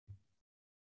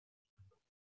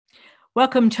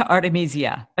Welcome to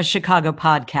Artemisia, a Chicago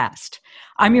podcast.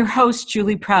 I'm your host,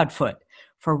 Julie Proudfoot,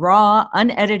 for raw,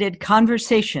 unedited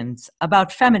conversations about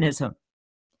feminism.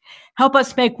 Help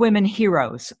us make women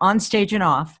heroes, on stage and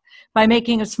off, by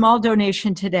making a small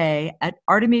donation today at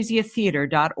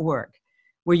artemisiatheater.org,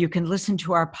 where you can listen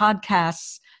to our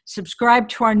podcasts, subscribe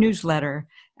to our newsletter,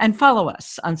 and follow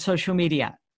us on social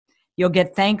media. You'll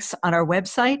get thanks on our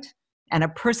website and a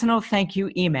personal thank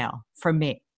you email from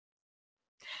me.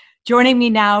 Joining me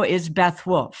now is Beth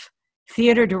Wolf,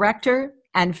 theater director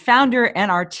and founder and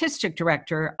artistic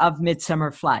director of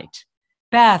Midsummer Flight.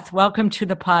 Beth, welcome to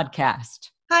the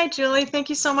podcast. Hi, Julie. Thank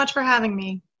you so much for having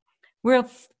me. We're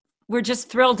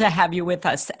just thrilled to have you with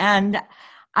us. And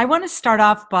I want to start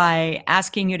off by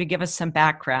asking you to give us some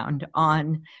background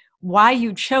on why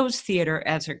you chose theater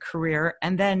as a career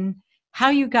and then how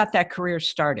you got that career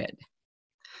started.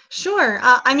 Sure.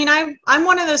 I'm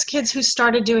one of those kids who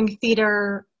started doing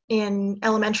theater in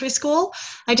elementary school.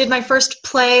 I did my first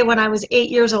play when I was 8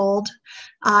 years old.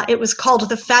 It was called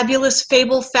The Fabulous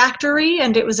Fable Factory,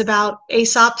 and it was about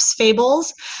Aesop's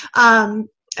fables. And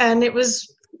it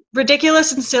was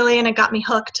ridiculous and silly, and it got me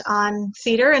hooked on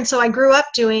theater. And so I grew up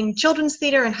doing children's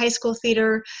theater and high school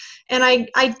theater. And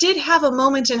I did have a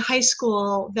moment in high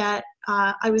school that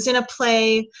I was in a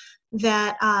play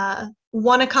that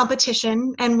won a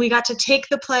competition, and we got to take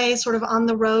the play sort of on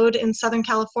the road in Southern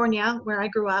California, where I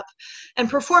grew up, and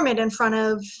perform it in front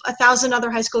of 1,000 other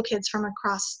high school kids from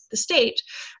across the state.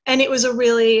 And it was a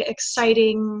really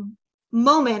exciting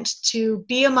moment to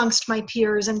be amongst my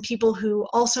peers and people who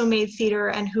also made theater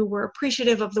and who were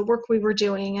appreciative of the work we were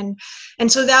doing.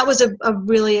 And so that was a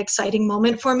really exciting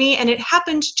moment for me. And it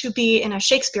happened to be in a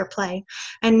Shakespeare play.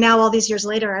 And now all these years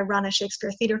later, I run a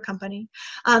Shakespeare theater company.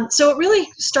 So it really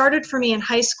started for me in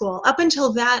high school. Up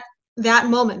until that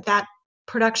moment, that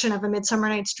production of A Midsummer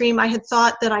Night's Dream, I had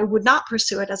thought that I would not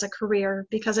pursue it as a career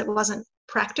because it wasn't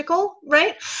practical,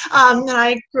 right? And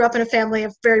I grew up in a family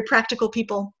of very practical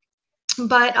people.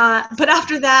 But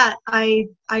after that, I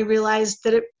realized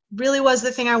that it really was the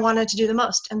thing I wanted to do the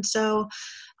most. And so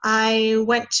I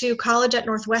went to college at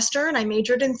Northwestern. I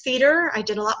majored in theater. I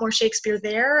did a lot more Shakespeare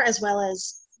there, as well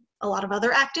as a lot of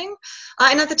other acting.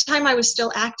 And at the time, I was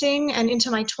still acting. And into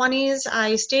my 20s,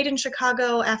 I stayed in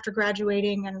Chicago after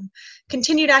graduating and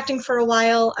continued acting for a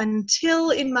while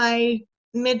until in my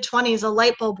mid-20s, a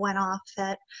light bulb went off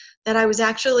that I was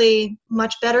actually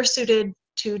much better suited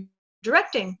to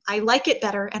directing. I like it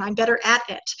better and I'm better at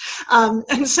it.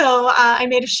 And so I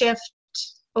made a shift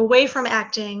away from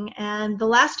acting. And the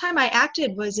last time I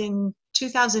acted was in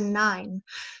 2009.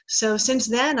 So since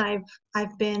then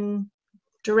I've been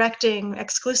directing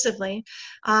exclusively.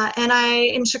 And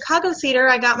in Chicago theater,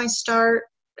 I got my start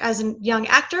as a young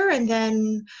actor. And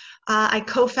then I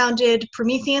co-founded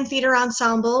Promethean Theater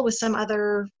Ensemble with some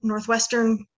other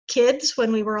Northwestern kids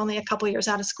when we were only a couple years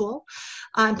out of school.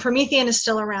 Promethean is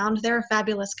still around. They're a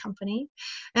fabulous company.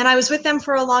 And I was with them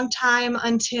for a long time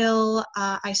until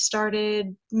I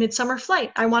started Midsummer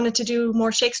Flight. I wanted to do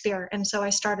more Shakespeare, and so I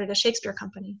started a Shakespeare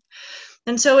company.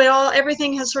 And so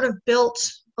everything has sort of built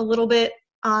a little bit,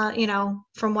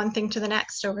 from one thing to the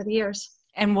next over the years.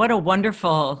 And what a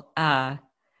wonderful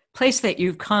place that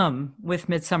you've come with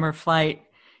Midsummer Flight,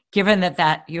 given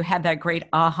that you had that great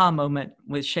aha moment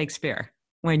with Shakespeare.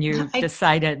 When you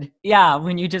decided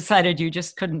you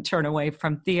just couldn't turn away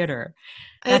from theater.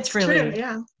 That's really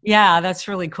true, yeah. That's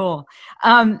really cool.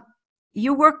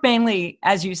 You work mainly,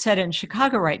 as you said, in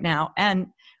Chicago right now. And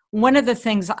one of the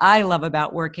things I love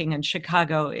about working in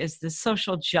Chicago is the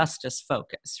social justice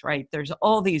focus, right? There's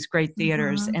all these great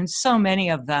theaters, and so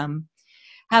many of them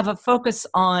have a focus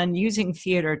on using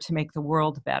theater to make the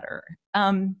world better.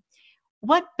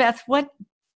 What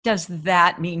does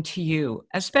that mean to you,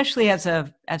 especially as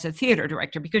a theater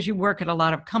director, because you work at a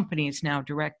lot of companies now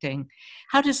directing?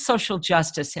 How does social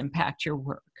justice impact your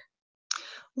work?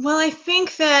 Well, I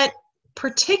think that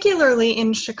particularly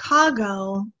in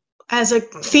Chicago, as a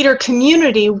theater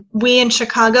community, we in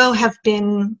Chicago have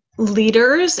been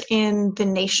leaders in the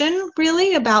nation,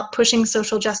 really, about pushing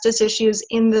social justice issues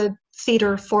in the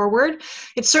theater forward.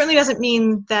 It certainly doesn't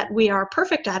mean that we are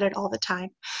perfect at it all the time.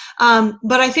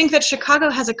 But I think that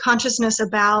Chicago has a consciousness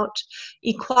about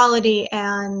equality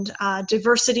and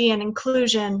diversity and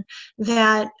inclusion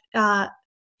that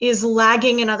is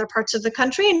lagging in other parts of the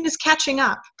country and is catching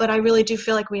up. But I really do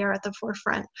feel like we are at the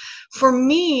forefront. For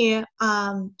me,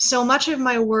 so much of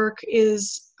my work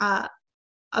is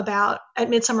at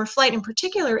Midsummer Flight in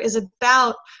particular, is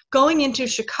about going into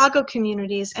Chicago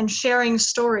communities and sharing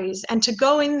stories, and to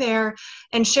go in there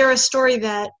and share a story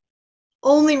that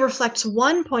only reflects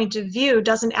one point of view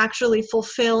doesn't actually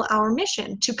fulfill our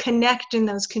mission to connect in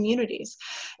those communities.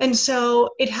 And so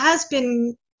it has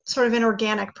been sort of an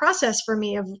organic process for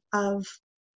me of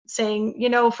saying,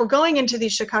 if we're going into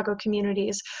these Chicago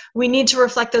communities, we need to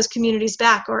reflect those communities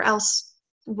back, or else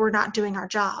we're not doing our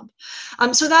job.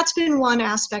 So that's been one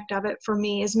aspect of it for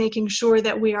me, is making sure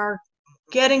that we are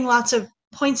getting lots of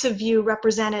points of view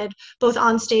represented both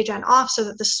on stage and off, so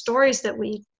that the stories that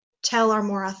we tell are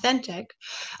more authentic.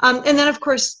 And then, of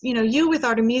course, you with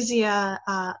Artemisia,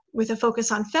 with a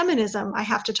focus on feminism, I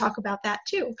have to talk about that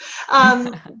too,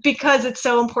 because it's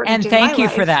so important and in my life. And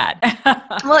thank you for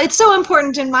that. Well, it's so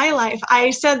important in my life.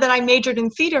 I said that I majored in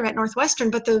theater at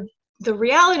Northwestern, but the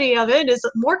reality of it is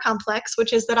more complex,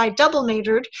 which is that I double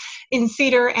majored in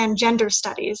theater and gender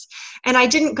studies. And I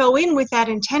didn't go in with that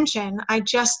intention. I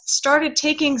just started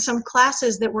taking some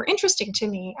classes that were interesting to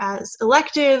me as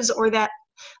electives, or that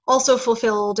also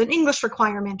fulfilled an English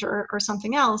requirement or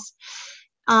something else.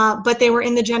 But they were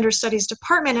in the gender studies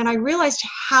department, and I realized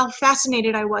how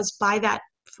fascinated I was by that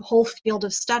whole field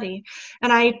of study.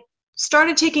 And I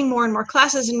started taking more and more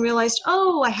classes and realized,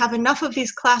 I have enough of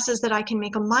these classes that I can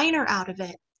make a minor out of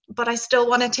it, but I still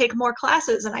want to take more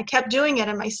classes. And I kept doing it.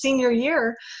 In my senior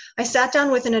year, I sat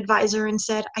down with an advisor and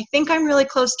said, I think I'm really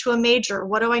close to a major.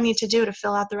 What do I need to do to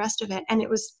fill out the rest of it? And it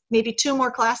was maybe 2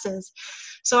 more classes.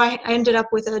 So I ended up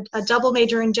with a double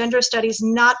major in gender studies,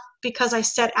 not because I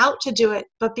set out to do it,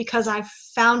 but because I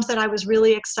found that I was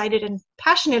really excited and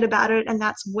passionate about it, and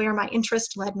that's where my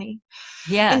interest led me.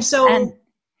 Yes. And so,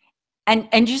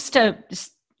 and just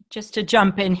to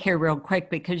jump in here real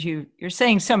quick, because you're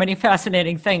saying so many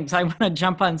fascinating things, I want to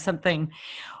jump on something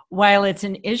while it's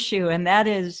an issue, and that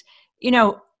is,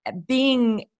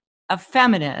 being a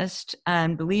feminist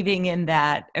and believing in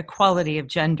that equality of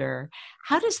gender,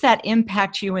 how does that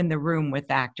impact you in the room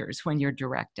with actors when you're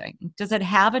directing? Does it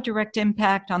have a direct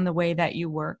impact on the way that you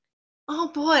work? Oh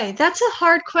boy, that's a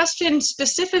hard question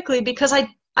specifically, because I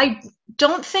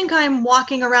don't think I'm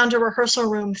walking around a rehearsal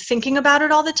room thinking about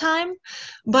it all the time,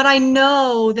 but I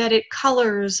know that it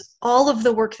colors all of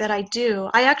the work that I do.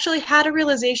 I actually had a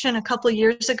realization a couple of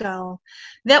years ago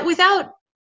that without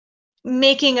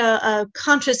making a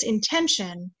conscious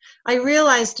intention, I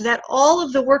realized that all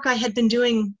of the work I had been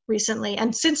doing recently,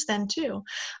 and since then too,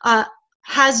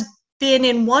 has been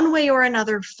in one way or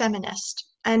another feminist,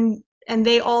 and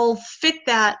they all fit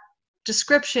that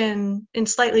description in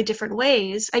slightly different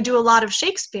ways. I do a lot of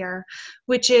Shakespeare,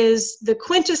 which is the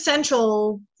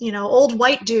quintessential, old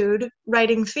white dude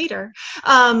writing theater,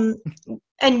 and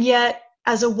yet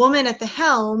as a woman at the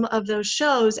helm of those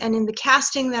shows, and in the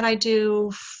casting that I do,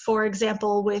 for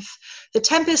example, with The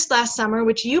Tempest last summer,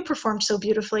 which you performed so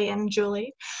beautifully in,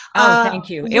 Julie. Oh, thank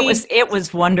you. It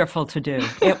was wonderful to do.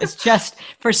 It was just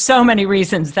for so many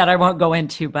reasons that I won't go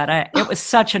into, but it was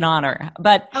such an honor.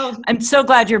 But I'm so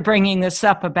glad you're bringing this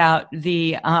up about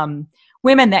the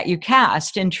women that you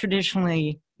cast in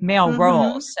traditionally male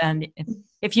roles. And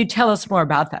if you tell us more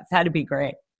about that, that'd be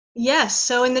great. Yes.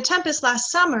 So in The Tempest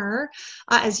last summer,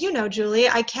 as you know, Julie,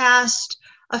 I cast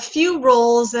a few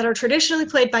roles that are traditionally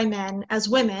played by men as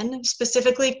women,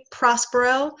 specifically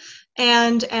Prospero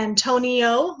and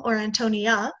Antonio or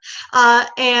Antonia. Oh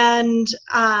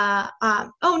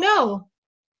no,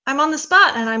 I'm on the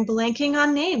spot and I'm blanking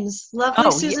on names.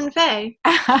 Lovely Susan Fay.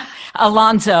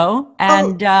 Alonzo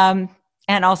and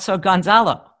also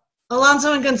Gonzalo.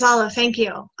 Alonzo and Gonzalo, thank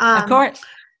you. Of course.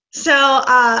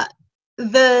 So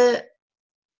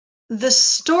the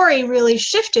story really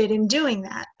shifted in doing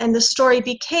that, and the story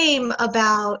became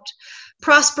about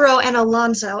Prospero and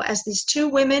Alonzo as these 2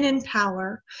 women in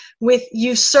power with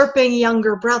usurping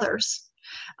younger brothers,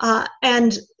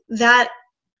 and that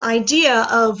idea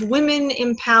of women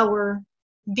in power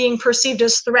being perceived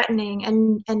as threatening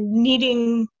and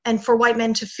needing, and for white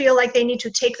men to feel like they need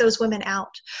to take those women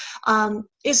out,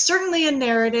 is certainly a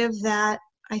narrative that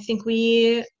I think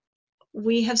we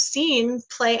have seen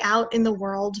play out in the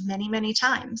world many, many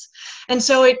times. And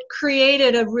so it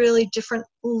created a really different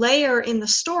layer in the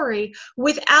story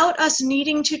without us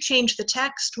needing to change the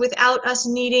text, without us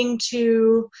needing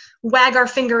to wag our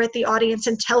finger at the audience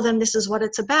and tell them this is what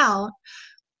it's about.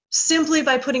 Simply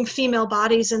by putting female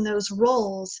bodies in those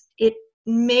roles, it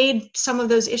made some of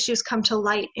those issues come to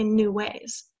light in new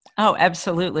ways. Oh,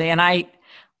 absolutely. And I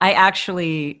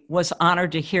actually was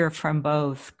honored to hear from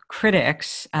both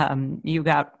critics. You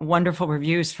got wonderful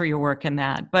reviews for your work in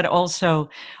that, but also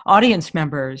audience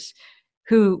members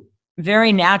who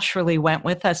very naturally went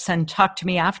with us and talked to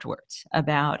me afterwards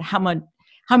about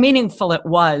how meaningful it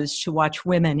was to watch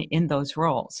women in those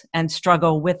roles and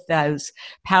struggle with those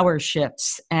power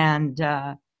shifts, and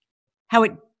how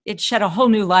it it shed a whole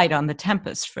new light on the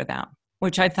Tempest for them,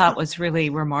 which I thought was really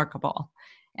remarkable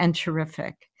and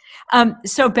terrific.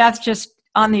 So Beth, just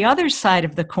on the other side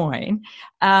of the coin,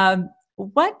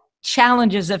 what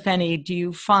challenges, if any, do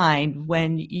you find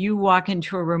when you walk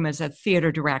into a room as a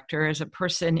theater director, as a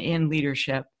person in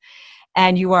leadership,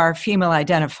 and you are female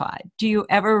identified? Do you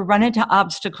ever run into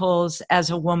obstacles as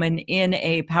a woman in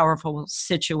a powerful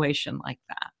situation like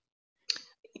that?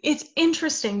 It's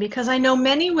interesting because I know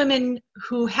many women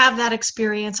who have that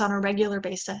experience on a regular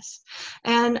basis.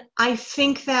 And I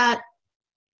think that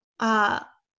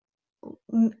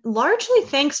largely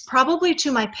thanks probably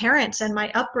to my parents and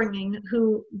my upbringing,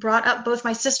 who brought up both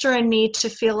my sister and me to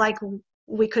feel like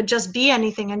we could just be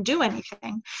anything and do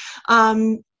anything.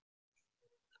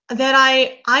 That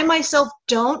I myself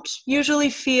don't usually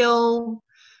feel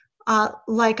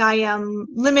like I am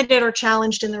limited or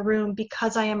challenged in the room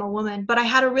because I am a woman. But I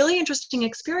had a really interesting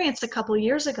experience a couple of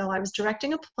years ago. I was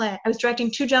directing a play. I was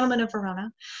directing Two Gentlemen of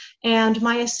Verona. And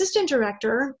my assistant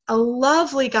director, a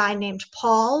lovely guy named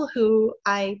Paul, who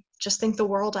I just think the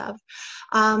world of,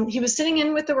 he was sitting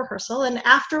in with the rehearsal. And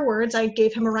afterwards, I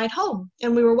gave him a ride home.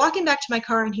 And we were walking back to my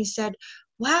car, and he said,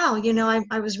 "Wow,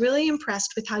 I was really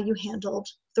impressed with how you handled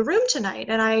the room tonight."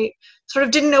 And I sort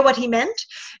of didn't know what he meant.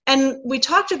 And we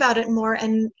talked about it more,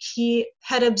 and he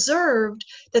had observed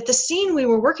that the scene we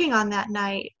were working on that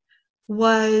night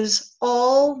was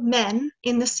all men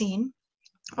in the scene,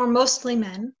 or mostly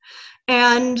men.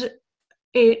 And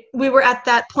we were at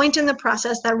that point in the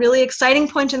process, that really exciting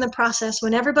point in the process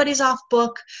when everybody's off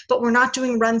book, but we're not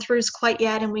doing run-throughs quite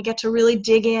yet, and we get to really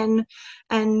dig in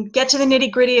and get to the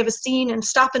nitty-gritty of a scene and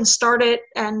stop and start it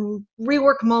and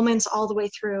rework moments all the way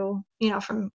through,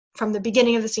 from the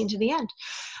beginning of the scene to the end.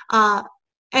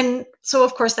 And so,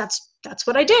 of course, that's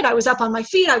what I did. I was up on my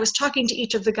feet. I was talking to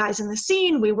each of the guys in the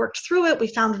scene. We worked through it. We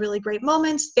found really great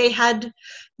moments. They had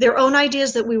their own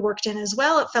ideas that we worked in as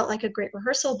well. It felt like a great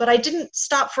rehearsal. But I didn't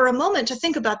stop for a moment to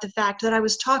think about the fact that I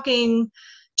was talking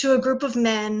to a group of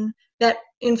men that,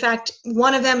 in fact,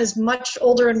 one of them is much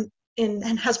older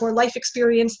and has more life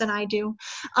experience than I do.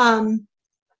 I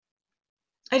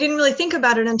didn't really think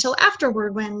about it until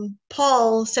afterward, when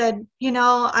Paul said,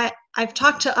 I've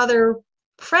talked to other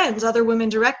friends, other women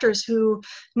directors, who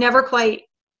never quite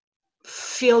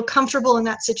feel comfortable in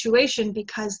that situation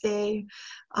because they,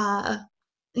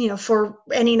 for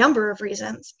any number of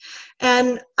reasons.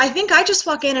 And I think I just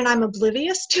walk in and I'm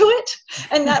oblivious to it.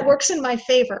 And that works in my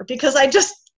favor, because I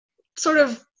just sort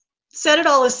of set it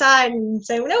all aside and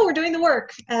say, no, we're doing the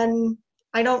work. And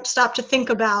I don't stop to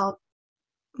think about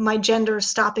my gender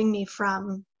stopping me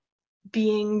from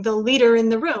being the leader in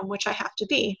the room, which I have to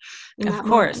be in that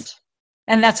moment.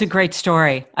 And that's a great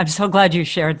story. I'm so glad you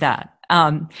shared that.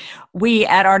 We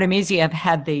at Artemisia have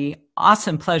had the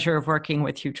awesome pleasure of working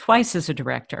with you twice as a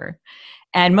director,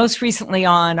 and most recently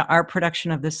on our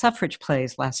production of the suffrage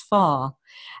plays last fall.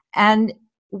 And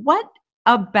what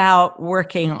about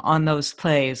working on those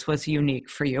plays was unique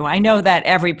for you? I know that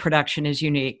every production is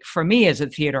unique for me as a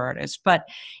theater artist, but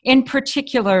in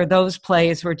particular, those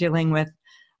plays were dealing with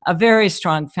a very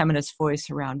strong feminist voice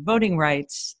around voting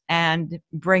rights and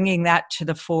bringing that to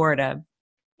the fore at a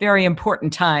very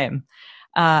important time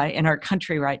in our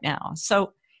country right now.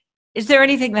 So is there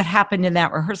anything that happened in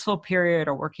that rehearsal period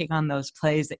or working on those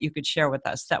plays that you could share with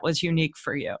us that was unique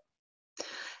for you?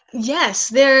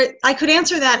 Yes, I could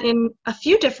answer that in a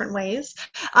few different ways.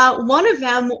 One of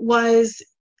them was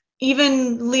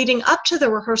even leading up to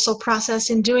the rehearsal process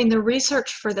and doing the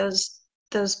research for those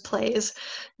plays,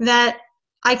 that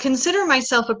I consider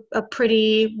myself a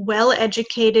pretty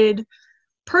well-educated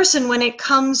person when it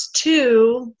comes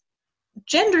to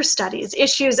gender studies,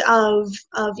 issues of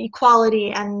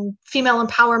equality and female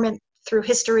empowerment through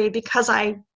history, because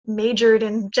I majored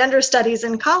in gender studies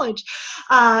in college.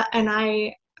 And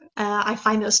I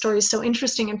find those stories so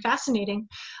interesting and fascinating.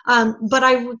 But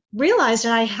I realized,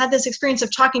 and I had this experience of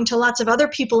talking to lots of other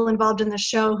people involved in the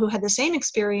show who had the same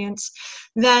experience,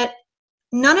 that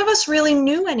none of us really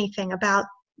knew anything about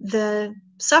the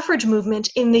suffrage movement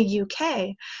in the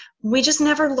UK. We just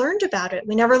never learned about it.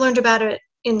 We never learned about it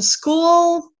in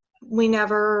school. We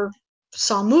never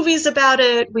saw movies about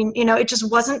it. It just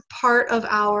wasn't part of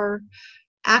our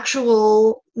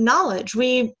actual knowledge.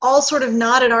 We all sort of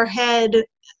nodded our head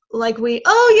like we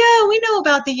know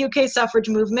about the UK suffrage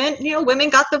movement. Women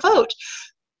got the vote.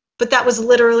 But that was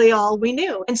literally all we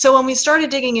knew. And so when we started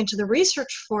digging into the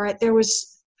research for it, there was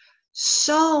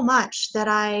so much that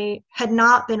I had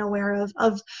not been aware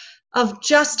of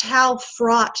just how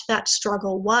fraught that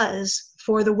struggle was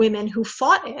for the women who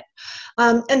fought it.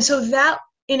 And so that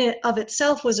in and of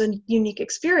itself was a unique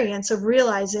experience of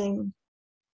realizing,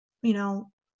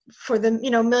 for the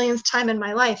millionth time in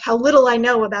my life how little I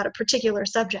know about a particular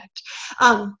subject.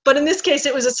 But in this case,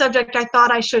 it was a subject I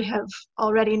thought I should have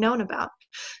already known about.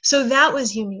 So that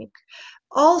was unique.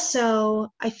 Also,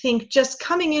 I think just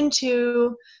coming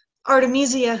into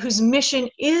Artemisia, whose mission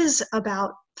is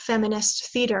about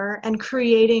feminist theater and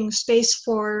creating space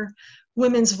for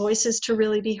women's voices to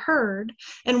really be heard,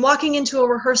 and walking into a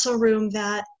rehearsal room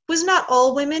that was not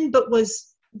all women, but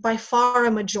was by far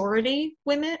a majority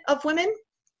of women,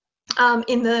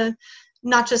 in the,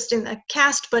 not just in the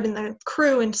cast, but in the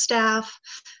crew and staff.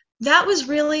 That was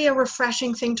really a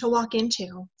refreshing thing to walk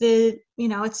into.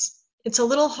 It's a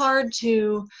little hard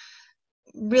to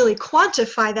really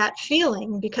quantify that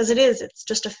feeling because it's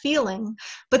just a feeling,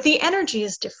 but the energy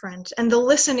is different and the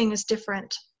listening is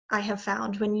different, I have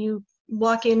found, when you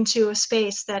walk into a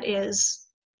space that is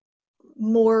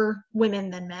more women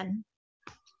than men.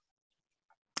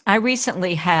 I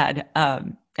recently had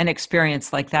an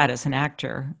experience like that as an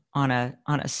actor on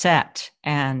a set,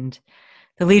 and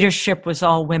the leadership was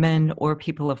all women or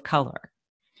people of color.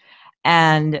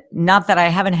 And not that I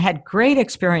haven't had great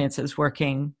experiences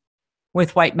working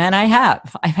with white men. I've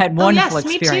had wonderful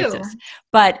experiences. Me too.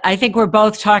 But I think we're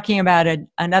both talking about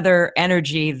another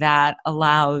energy that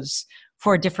allows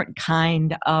for a different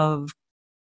kind of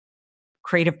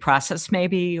creative process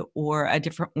maybe, or a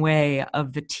different way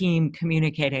of the team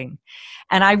communicating.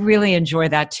 And I really enjoy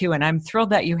that too. And I'm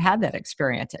thrilled that you had that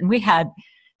experience. And we had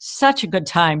such a good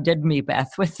time, didn't we,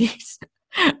 Beth,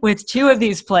 with two of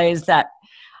these plays that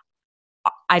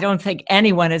I don't think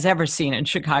anyone has ever seen in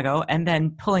Chicago, and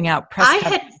then pulling out press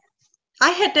I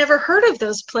had never heard of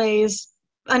those plays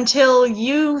until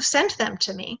you sent them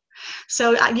to me.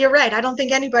 So you're right. I don't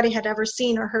think anybody had ever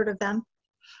seen or heard of them.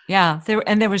 Yeah,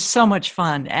 there was so much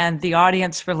fun, and the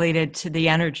audience related to the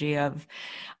energy of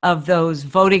those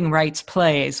voting rights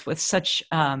plays with such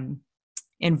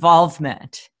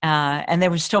involvement, and they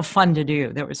were still fun to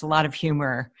do. There was a lot of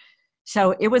humor.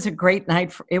 So it was a great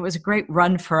night. It was a great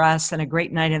run for us and a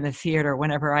great night in the theater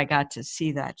whenever I got to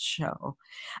see that show.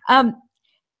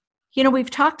 We've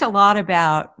talked a lot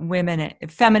about women,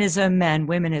 feminism, and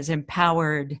women as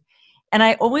empowered. And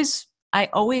I always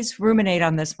ruminate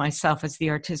on this myself as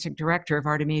the artistic director of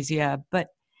Artemisia,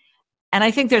 and I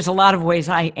think there's a lot of ways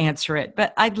I answer it,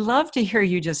 but I'd love to hear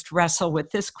you just wrestle with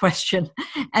this question.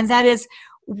 And that is,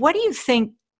 what do you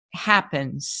think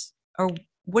happens, or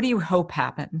what do you hope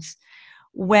happens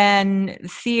when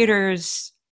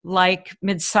theaters like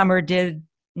Midsummer did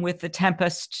with The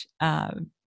Tempest,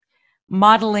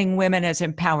 modeling women as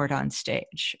empowered on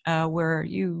stage, where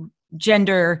you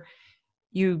gender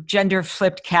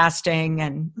flipped casting,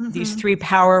 and these three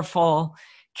powerful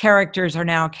characters are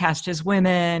now cast as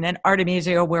women, and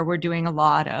Artemisia, where we're doing a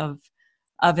lot of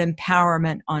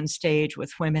empowerment on stage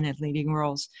with women in leading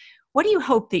roles. What do you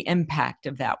hope the impact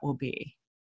of that will be?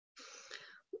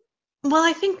 Well,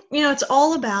 I think, it's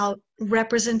all about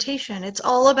representation. It's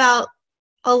all about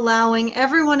allowing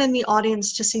everyone in the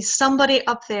audience to see somebody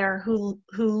up there who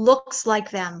looks like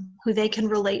them, who they can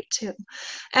relate to.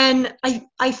 And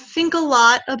I think a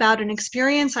lot about an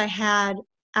experience I had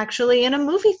actually in a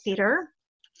movie theater,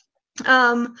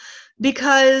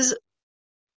 because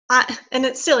and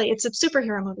it's silly, it's a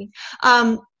superhero movie.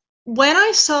 When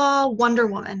I saw Wonder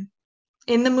Woman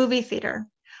in the movie theater,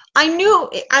 I knew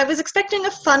I was expecting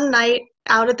a fun night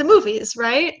out at the movies,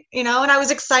 right? And I was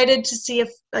excited to see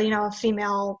a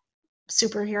female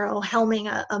superhero helming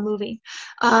a movie.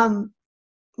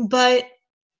 But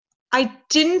I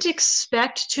didn't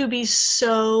expect to be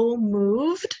so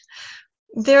moved.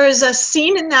 There is a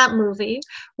scene in that movie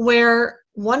where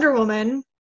Wonder Woman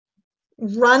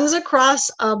runs across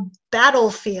a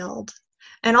battlefield,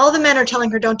 and all the men are telling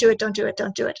her, don't do it, don't do it,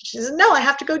 don't do it. She says, no, I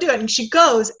have to go do it. And she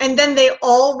goes, and then they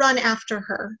all run after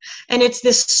her. And it's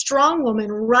this strong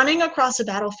woman running across a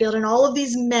battlefield and all of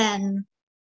these men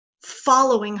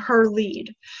following her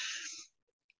lead.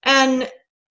 And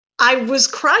I was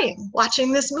crying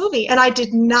watching this movie, and I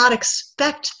did not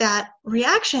expect that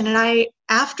reaction. And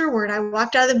afterward, I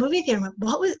walked out of the movie theater and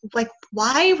went,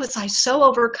 why was I so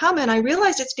overcome? And I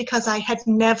realized it's because I had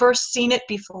never seen it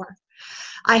before.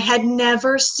 I had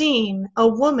never seen a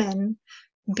woman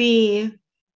be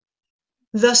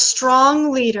the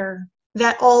strong leader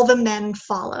that all the men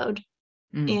followed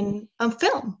in a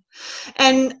film.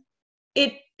 And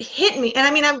it hit me.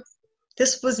 And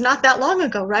this was not that long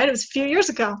ago, right? It was a few years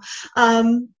ago.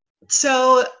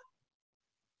 So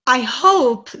I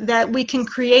hope that we can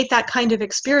create that kind of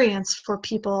experience for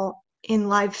people in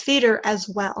live theater as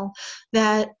well,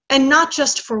 and not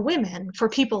just for women, for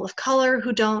people of color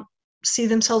who don't see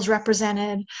themselves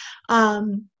represented,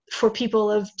 for people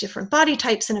of different body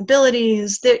types and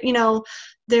abilities. That,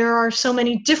 there are so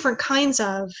many different kinds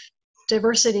of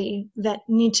diversity that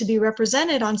need to be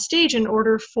represented on stage in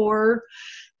order for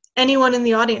anyone in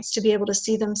the audience to be able to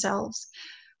see themselves.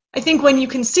 I think when you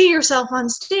can see yourself on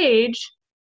stage,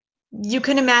 you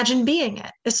can imagine being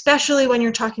it, especially when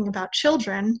you're talking about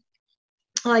children.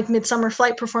 Like Midsummer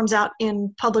Flight performs out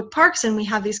in public parks, and we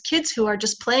have these kids who are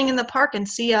just playing in the park and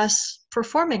see us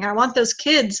performing. I want those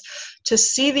kids to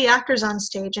see the actors on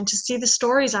stage and to see the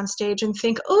stories on stage and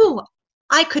think, oh,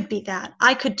 I could be that.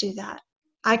 I could do that.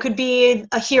 I could be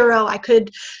a hero. I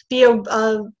could be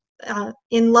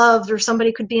in love, or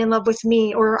somebody could be in love with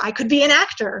me, or I could be an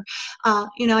actor.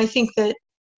 I think that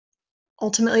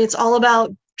ultimately it's all about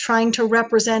trying to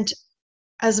represent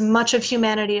as much of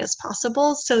humanity as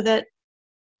possible so that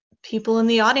people in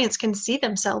the audience can see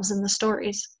themselves in the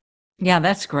stories. Yeah,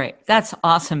 that's great. That's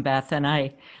awesome, Beth. And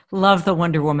I love the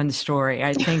Wonder Woman story.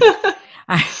 I think,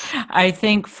 I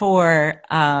think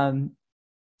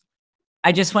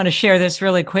I just want to share this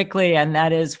really quickly. And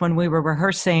that is, when we were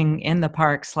rehearsing in the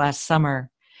parks last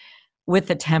summer with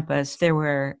The Tempest, there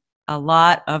were a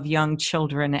lot of young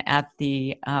children at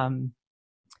the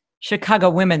Chicago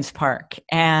Women's Park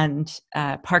and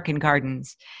Park and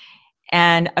Gardens.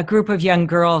 And a group of young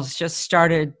girls just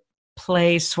started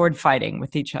play sword fighting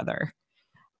with each other.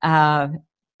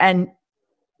 And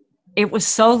it was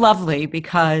so lovely,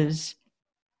 because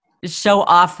so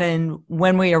often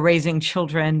when we are raising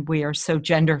children, we are so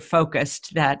gender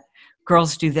focused that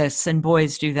girls do this and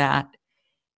boys do that.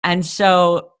 And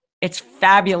so it's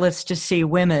fabulous to see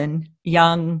women,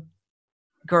 young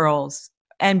girls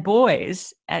and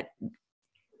boys,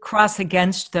 cross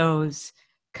against those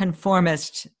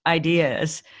conformist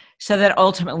ideas so that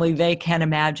ultimately they can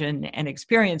imagine and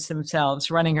experience themselves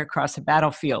running across a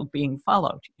battlefield being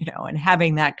followed, and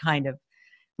having that kind of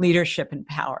leadership and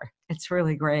power. It's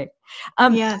really great.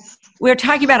 Yes. We're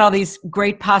talking about all these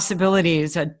great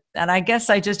possibilities, and I guess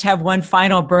I just have one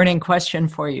final burning question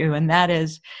for you, and that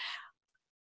is,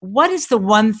 what is the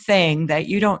one thing that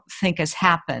you don't think has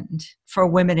happened for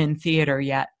women in theater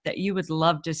yet that you would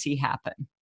love to see happen?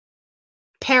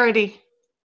 Parity.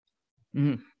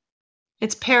 Mm.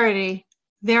 It's parity.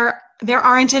 There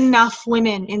aren't enough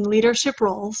women in leadership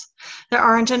roles. There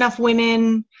aren't enough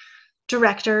women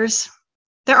directors.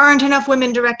 There aren't enough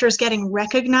women directors getting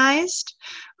recognized.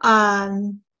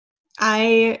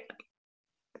 I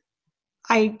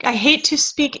hate to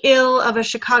speak ill of a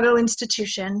Chicago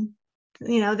institution.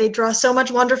 They draw so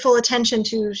much wonderful attention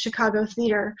to Chicago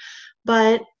theater,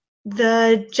 but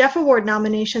the Jeff Award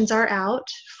nominations are out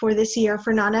for this year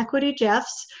for non-equity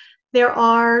Jeffs. There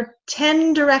are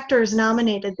 10 directors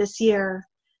nominated this year,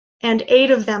 and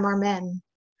 8 of them are men.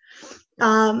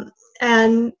 And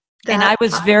I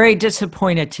was very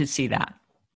disappointed to see that.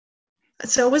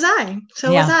 So was I.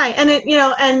 Was I. And it,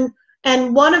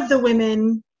 and one of the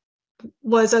women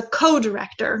was a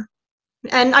co-director,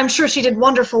 and I'm sure she did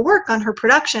wonderful work on her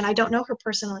production. I don't know her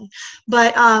personally,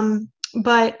 but I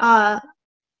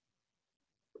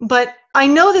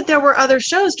know that there were other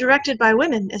shows directed by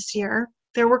women this year.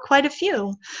 There were quite a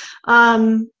few.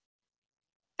 And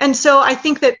so I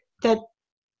think that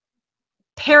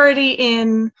parity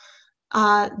in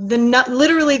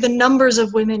literally the numbers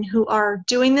of women who are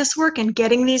doing this work and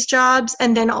getting these jobs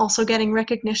and then also getting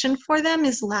recognition for them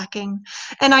is lacking.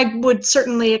 And I would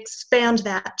certainly expand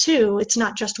that too. It's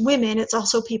not just women, it's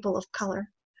also people of color.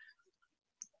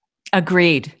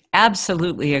 Agreed.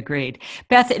 Absolutely agreed.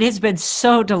 Beth, it has been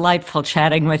so delightful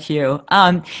chatting with you.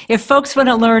 If folks want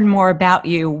to learn more about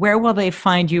you, where will they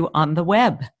find you on the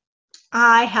web?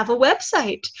 I have a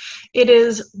website. It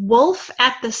is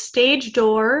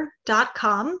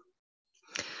wolfatthestagedoor.com.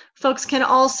 Folks can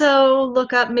also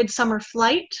look up Midsummer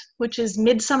Flight, which is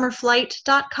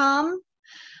midsummerflight.com.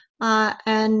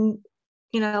 And,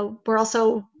 we're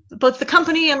also, both the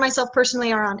company and myself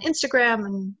personally are on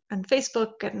Instagram and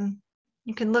Facebook, and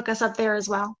you can look us up there as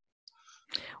well.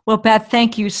 Well, Beth,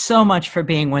 thank you so much for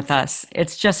being with us.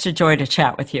 It's just a joy to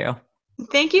chat with you.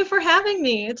 Thank you for having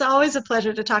me. It's always a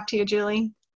pleasure to talk to you,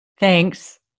 Julie.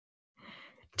 Thanks.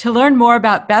 To learn more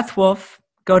about Beth Wolf,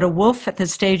 go to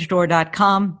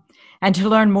wolfatthestagedoor.com. And to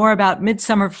learn more about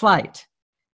Midsummer Flight,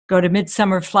 go to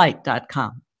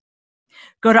midsummerflight.com.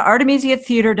 Go to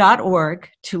artemisiatheater.org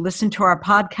to listen to our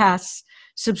podcasts,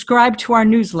 subscribe to our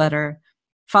newsletter,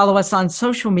 follow us on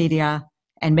social media,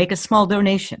 and make a small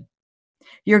donation.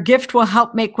 Your gift will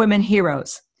help make women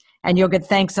heroes, and you'll get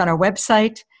thanks on our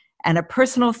website and a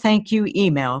personal thank you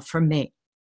email from me.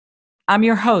 I'm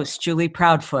your host, Julie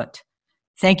Proudfoot.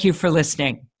 Thank you for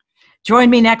listening.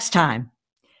 Join me next time.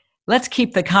 Let's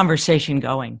keep the conversation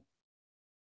going.